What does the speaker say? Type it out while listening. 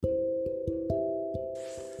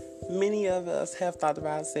Many of us have thought of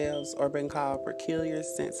ourselves or been called peculiar,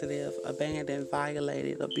 sensitive, abandoned,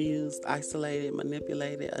 violated, abused, isolated,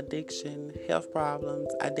 manipulated, addiction, health problems,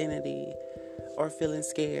 identity, or feeling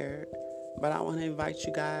scared. But I want to invite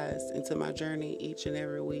you guys into my journey each and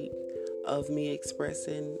every week of me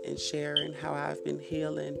expressing and sharing how I've been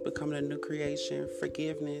healing, becoming a new creation,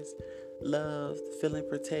 forgiveness, love, feeling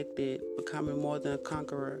protected, becoming more than a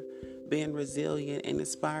conqueror, being resilient, and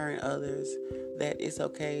inspiring others that it's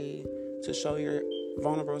okay to show your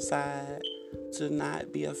vulnerable side, to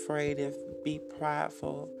not be afraid and be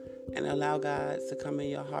prideful, and allow God to come in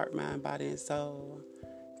your heart, mind, body, and soul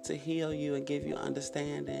to heal you and give you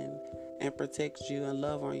understanding and protect you and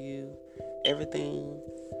love on you. Everything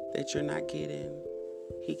that you're not getting,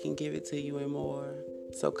 He can give it to you and more.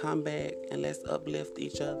 So come back and let's uplift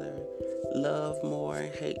each other. Love more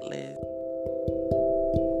and hate less.